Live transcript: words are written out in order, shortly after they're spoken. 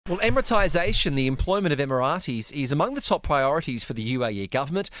Well, Emiratisation, the employment of Emiratis, is among the top priorities for the UAE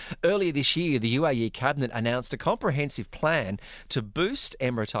government. Earlier this year, the UAE Cabinet announced a comprehensive plan to boost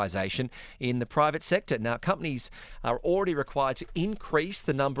Emiratisation in the private sector. Now, companies are already required to increase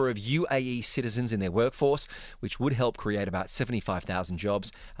the number of UAE citizens in their workforce, which would help create about 75,000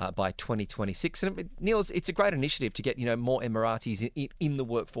 jobs by 2026. And Neil, it's a great initiative to get more Emiratis in the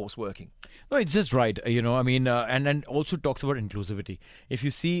workforce working. No, it's just right. And also talks about inclusivity. If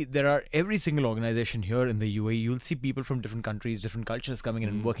you see, there are every single organization here in the UAE, you'll see people from different countries, different cultures coming in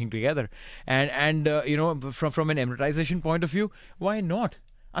and working together. And from an Emiratization point of view, why not?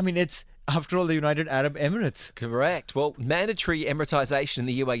 I mean, it's, after all, the United Arab Emirates. Correct. Well, mandatory Emiratisation in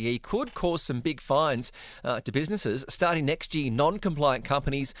the UAE could cause some big fines to businesses. Starting next year, non-compliant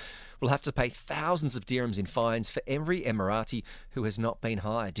companies will have to pay thousands of dirhams in fines for every Emirati who has not been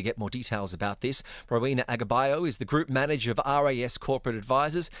hired. To get more details about this, Rowena Aggabao is the Group Manager of RAS Corporate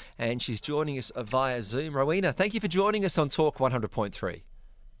Advisors, and she's joining us via Zoom. Rowena, thank you for joining us on Talk 100.3.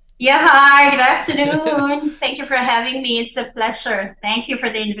 Yeah, hi, good afternoon. Thank you for having me. It's a pleasure. Thank you for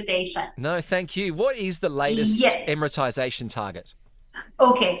the invitation. No, thank you. What is the latest Emiratisation target?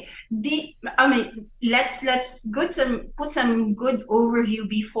 Okay, let's put some good overview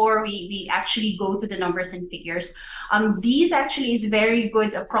before we actually go to the numbers and figures. These actually is very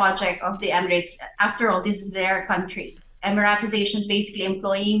good a project of the Emirates. After all, this is their country. Emiratization, basically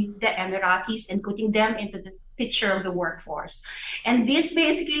employing the Emiratis and putting them into the picture of the workforce. And this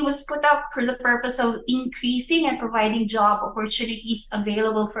basically was put up for the purpose of increasing and providing job opportunities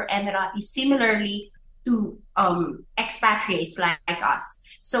available for Emiratis, similarly to expatriates like us.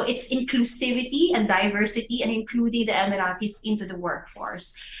 So it's inclusivity and diversity and including the Emiratis into the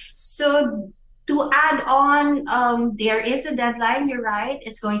workforce. So to add on, there is a deadline, you're right.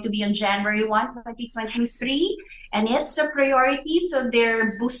 It's going to be on January 1, 2023, and it's a priority. So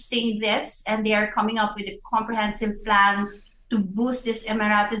they're boosting this and they are coming up with a comprehensive plan to boost this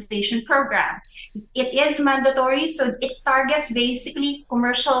Emiratization program. It is mandatory, so it targets basically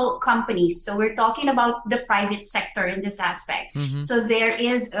commercial companies. So we're talking about the private sector in this aspect. So there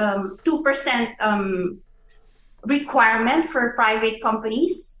is 2% requirement for private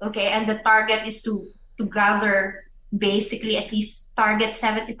companies, okay, and the target is to gather basically at least target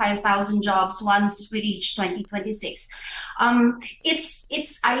 75,000 jobs once we reach 2026.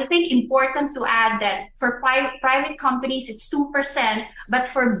 It's I think important to add that for private companies it's 2%, but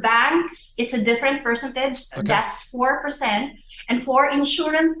for banks it's a different percentage. Okay. That's 4%, and for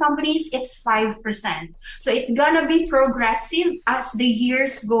insurance companies it's 5%. So it's gonna be progressive as the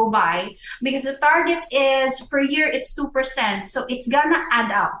years go by, because the target is per year it's 2%, so it's gonna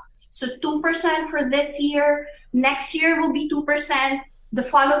add up. So 2% for this year, next year will be 2%, the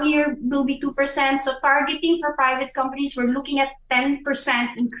following year will be 2%. So targeting for private companies, we're looking at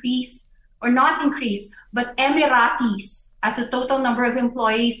 10% increase, or not increase, but Emiratis as a total number of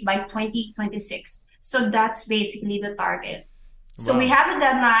employees by 2026. So that's basically the target. So we have a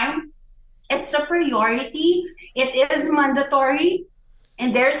deadline. It's a priority. It is mandatory.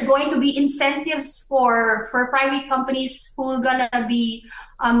 And there's going to be incentives for private companies who are gonna be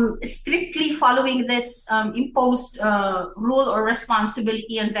strictly following this imposed rule or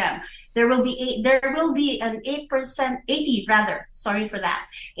responsibility on them. There will be an 80%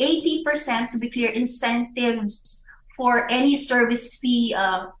 to be clear, incentives for any service fee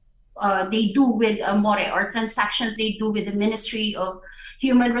they do with More, or transactions they do with the Ministry of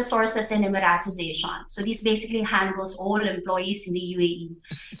Human Resources and Emiratization. So this basically handles all employees in the UAE.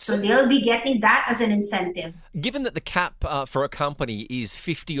 So they'll be getting that as an incentive. Given that the cap for a company is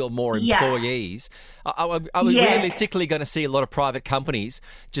 50 or more employees, are we realistically going to see a lot of private companies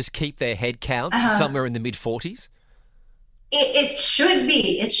just keep their head counts somewhere in the mid-40s? It should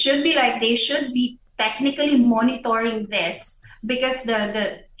be. It should be like they should be technically monitoring this, because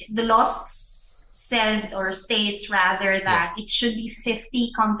the law says, or states rather, that it should be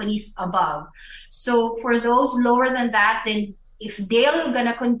 50 companies above. So for those lower than that, then if they're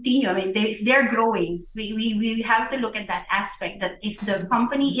gonna continue, I mean, if they're growing, we have to look at that aspect, that if the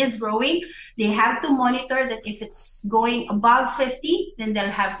company is growing, they have to monitor that if it's going above 50, then they'll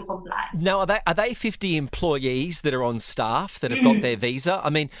have to comply. Now, are they 50 employees that are on staff that have got their visa? I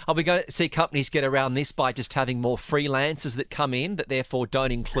mean, are we going to see companies get around this by just having more freelancers that come in that therefore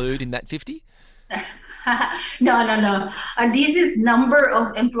don't include in that 50? No. This is number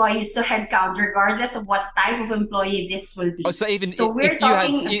of employees, so headcount, regardless of what type of employee this will be. Oh, so even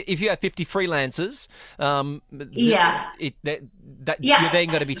if you have 50 freelancers, you're then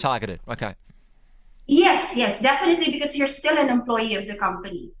going to be targeted. Okay. Yes, definitely, because you're still an employee of the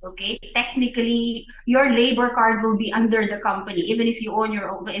company. Okay, technically, your labor card will be under the company, even if you own your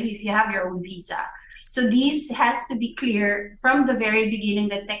own, even if you have your own visa. So this has to be clear from the very beginning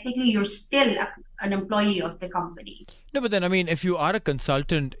that technically you're still an employee of the company. No, but then, I mean, if you are a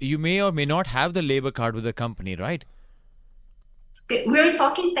consultant, you may or may not have the labor card with the company, right? Okay, we're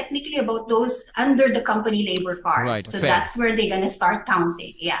talking technically about those under the company labor card. Right, So fair. that's where they're gonna start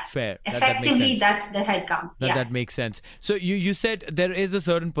counting. Yeah, Fair. That makes effectively, sense. that's the head count. That Yeah. that makes sense. So you said there is a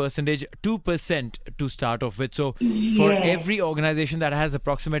certain percentage, 2% to start off with. So for every Yes. organization that has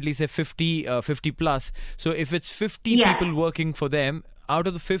approximately say 50 plus, so if it's 50 Yeah. people working for them, out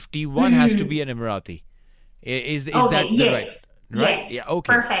of the 50, one has to Mhm. be an Emirati. Is Okay. that the right? Right? Yeah. Yes.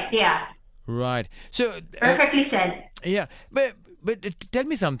 Okay. Perfect. Yeah. Right. So Perfectly said. yeah, but tell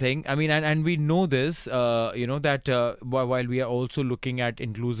me something. I mean, and we know this, that while we are also looking at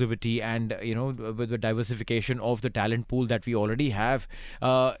inclusivity and with the diversification of the talent pool that we already have,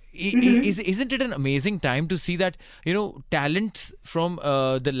 isn't it an amazing time to see that talents from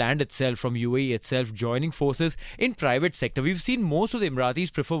the land itself, from UAE itself, joining forces in private sector? We've seen most of the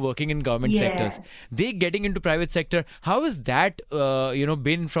Emiratis prefer working in government sectors. Yes. They getting into private sector. How has that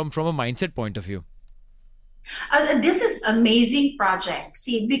been from a mindset point of view? This is amazing project.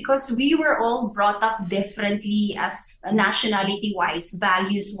 See, because we were all brought up differently as nationality wise,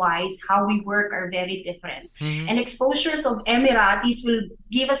 values wise, how we work are very different. Hmm. And exposures of Emiratis will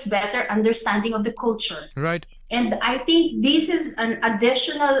give us better understanding of the culture. Right. And I think this is an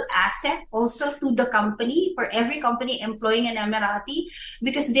additional asset also to the company for every company employing an Emirati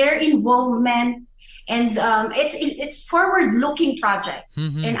because their involvement and it's forward looking project.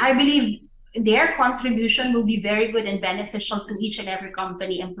 Hmm. And I believe their contribution will be very good and beneficial to each and every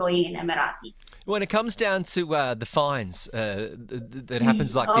company employing an Emirati. When it comes down to the fines that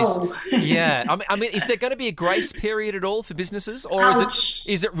happens like this, Oh, yeah, I mean, is there going to be a grace period at all for businesses, or is it ouch.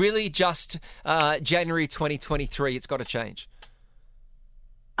 is it really just January 2023? It's got to change.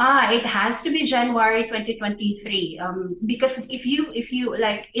 It has to be January 2023. Because if you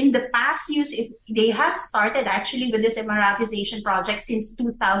like in the past years, if they have started actually with this Emiratization project since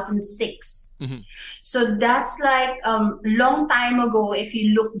 2006. Hmm. So that's like long time ago if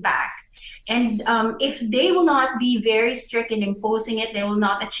you look back. And if they will not be very strict in imposing it, they will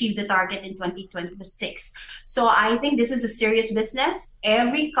not achieve the target in 2026. So I think this is a serious business.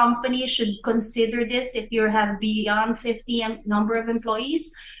 Every company should consider this if you have beyond 50 number of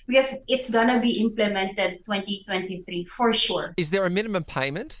employees, because it's gonna be implemented 2023 for sure. Is there a minimum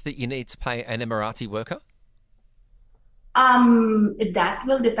payment that you need to pay an Emirati worker? That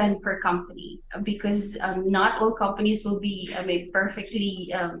will depend per company because not all companies will be, I mean,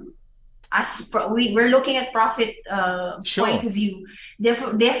 perfectly we're looking at profit Sure. point of view.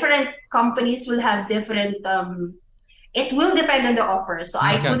 Different companies will have different it will depend on the offer. So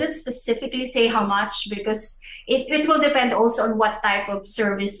I Okay. couldn't specifically say how much because it will depend also on what type of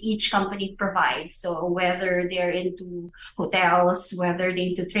service each company provides. So whether they're into hotels, whether they're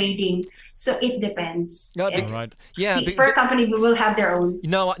into trading. So it depends. No, All right. yeah, Per company will have their own.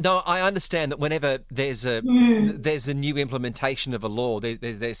 no, I understand that whenever Mm, there's a new implementation of a law,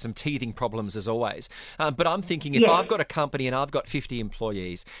 there's some teething problems as always. But I'm thinking if I've got a yes. company and I've got 50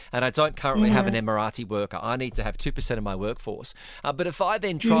 employees and I don't currently have an Emirati worker, I need to have 2% of my workforce. But if I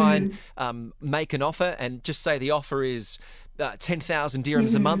then try and Mm, make an offer and just say the offer is 10,000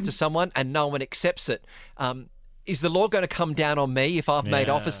 dirhams a month to mm. someone and no one accepts it, is the law going to come down on me if I've made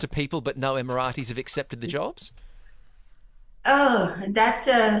offers Yeah. to people but no Emiratis have accepted the jobs? Oh, that's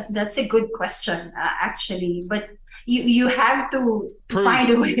a good question, actually. But you have to find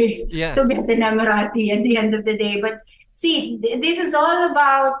Prove. a way Yeah. to get an Emirati at the end of the day. But see, this is all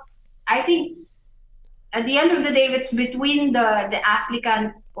about. I think at the end of the day, it's between the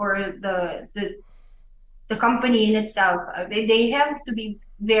applicant or the company in itself. They have to be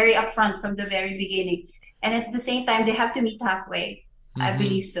very upfront from the very beginning, and at the same time, they have to meet halfway. I Hmm.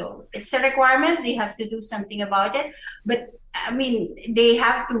 believe so. It's a requirement. They have to do something about it. But I mean, they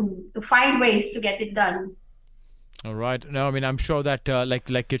have to find ways to get it done. All right. No, I mean, I'm sure that, like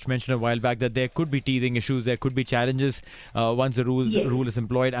Kitch mentioned a while back, that there could be teething issues, there could be challenges once the rule is Yes.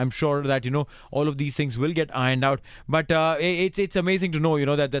 employed. I'm sure that all of these things will get ironed out. But it's amazing to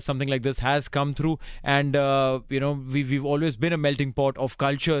know that there's something like this has come through, and we've always been a melting pot of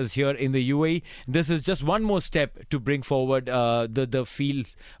cultures here in the UAE. This is just one more step to bring forward the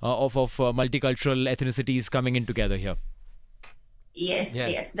field of multicultural ethnicities coming in together here. Yes, Yeah.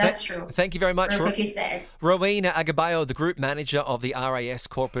 yes, that's true. Thank you very much, Perfectly said. Rowena Aggabao, the Group Manager of the RAS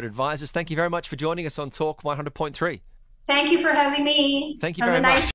Corporate Advisors. Thank you very much for joining us on Talk 100.3. Thank you for having me. Thank you Have very a much. nice